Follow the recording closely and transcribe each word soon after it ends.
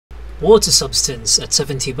Water substance at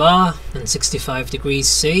 70 bar and 65 degrees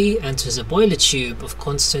C enters a boiler tube of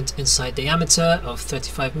constant inside diameter of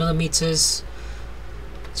 35 millimeters.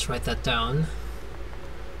 Let's write that down.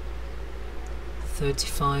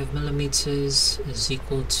 35 millimeters is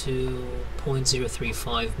equal to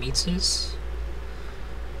 0.035 meters.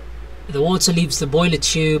 The water leaves the boiler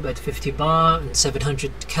tube at 50 bar and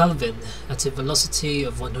 700 Kelvin at a velocity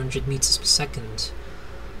of 100 meters per second.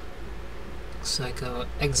 Looks like our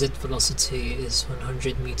exit velocity is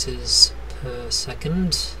 100 meters per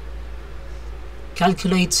second.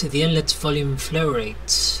 Calculate the inlet volume flow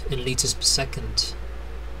rate in liters per second.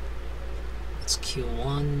 That's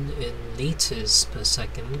Q1 in liters per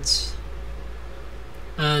second.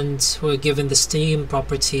 And we're given the steam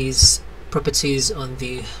properties on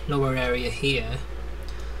the lower area here.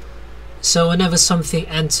 So whenever something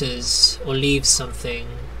enters or leaves something,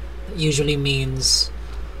 it usually means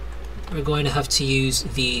we're going to have to use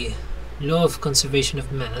the law of conservation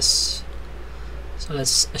of mass. So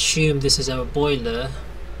let's assume this is our boiler.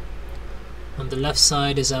 On the left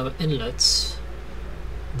side is our inlet,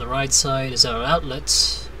 on the right side is our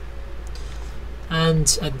outlet,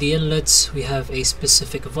 and at the inlet we have a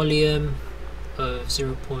specific volume of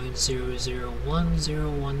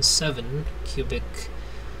 0.001017 cubic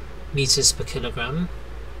meters per kilogram,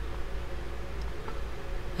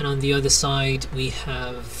 and on the other side we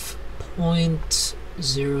have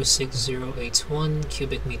 0.06081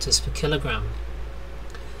 cubic meters per kilogram.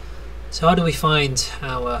 So how do we find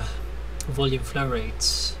our volume flow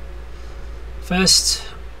rates? First,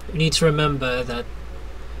 we need to remember that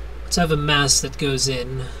whatever mass that goes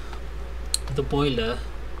in the boiler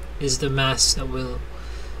is the mass that will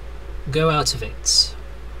go out of it.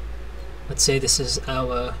 Let's say this is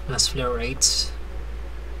our mass flow rate.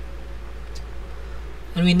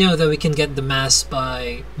 And we know that we can get the mass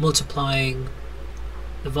by multiplying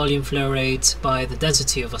the volume flow rate by the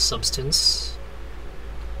density of a substance.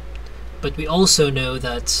 But we also know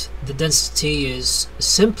that the density is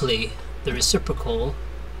simply the reciprocal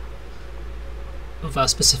of our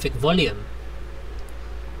specific volume.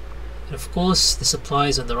 And of course, this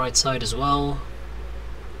applies on the right side as well.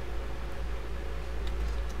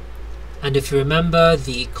 And if you remember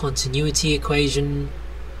the continuity equation,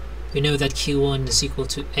 we know that Q1 is equal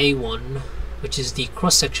to A1, which is the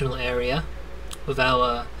cross-sectional area of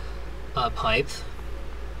our pipe.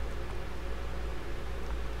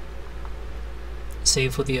 Same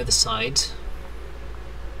for the other side.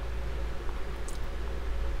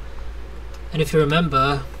 And if you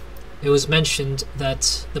remember, it was mentioned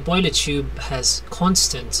that the boiler tube has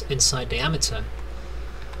constant inside diameter.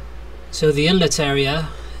 So the inlet area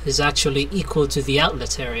is actually equal to the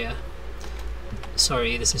outlet area.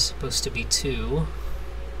 Sorry, this is supposed to be 2.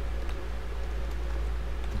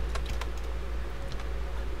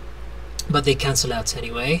 But they cancel out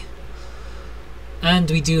anyway.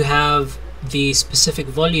 And we do have the specific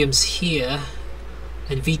volumes here,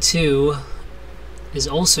 and V2 is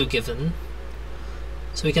also given.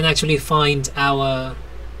 So we can actually find our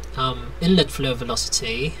inlet flow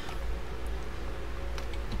velocity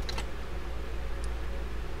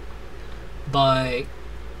by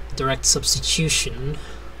direct substitution.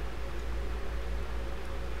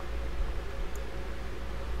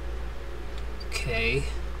 Okay,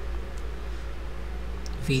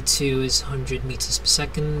 V2 is 100 meters per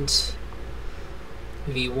second,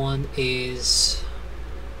 V1 is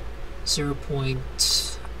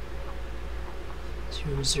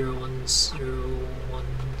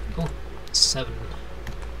 0.00107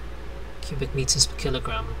 cubic meters per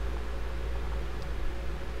kilogram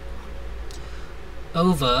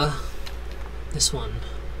over this one.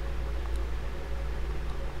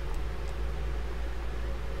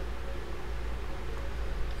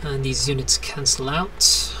 And these units cancel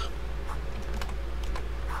out.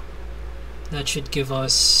 That should give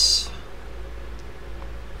us,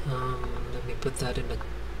 let me put that in a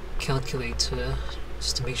calculator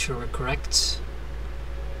just to make sure we're correct.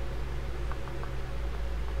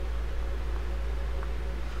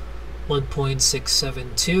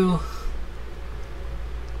 .672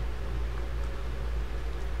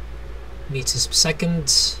 meters per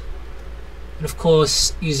second. And of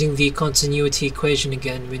course, using the continuity equation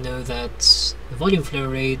again, we know that the volume flow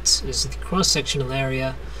rate is the cross-sectional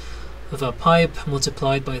area of our pipe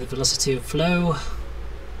multiplied by the velocity of flow.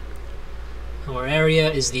 Our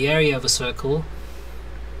area is the area of a circle,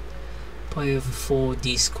 pi over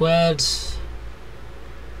 4d squared.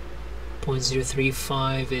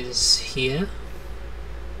 0.035 is here.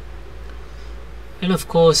 And of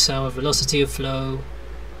course, our velocity of flow,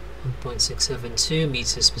 1.672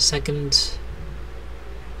 meters per second.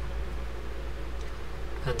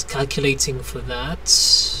 And calculating for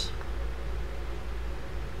that,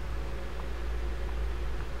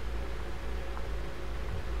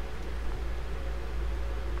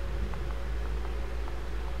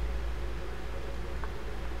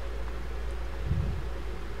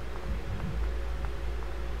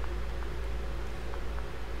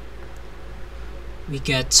 we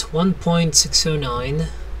get 1.609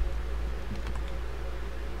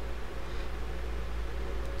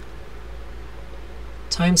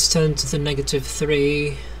 times 10 to the negative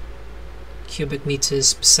 3 cubic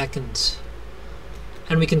meters per second.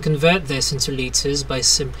 And we can convert this into liters by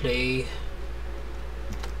simply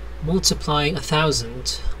multiplying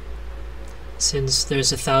 1,000, since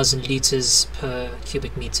there's 1,000 liters per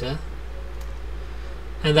cubic meter,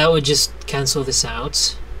 and that would just cancel this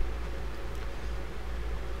out.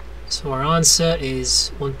 So our answer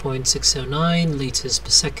is 1.609 liters per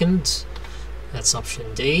second. That's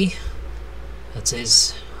option D. That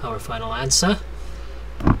is our final answer.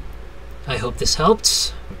 I hope this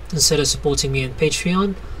helped. Consider supporting me on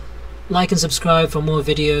Patreon. Like and subscribe for more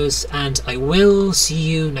videos, and I will see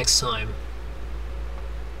you next time.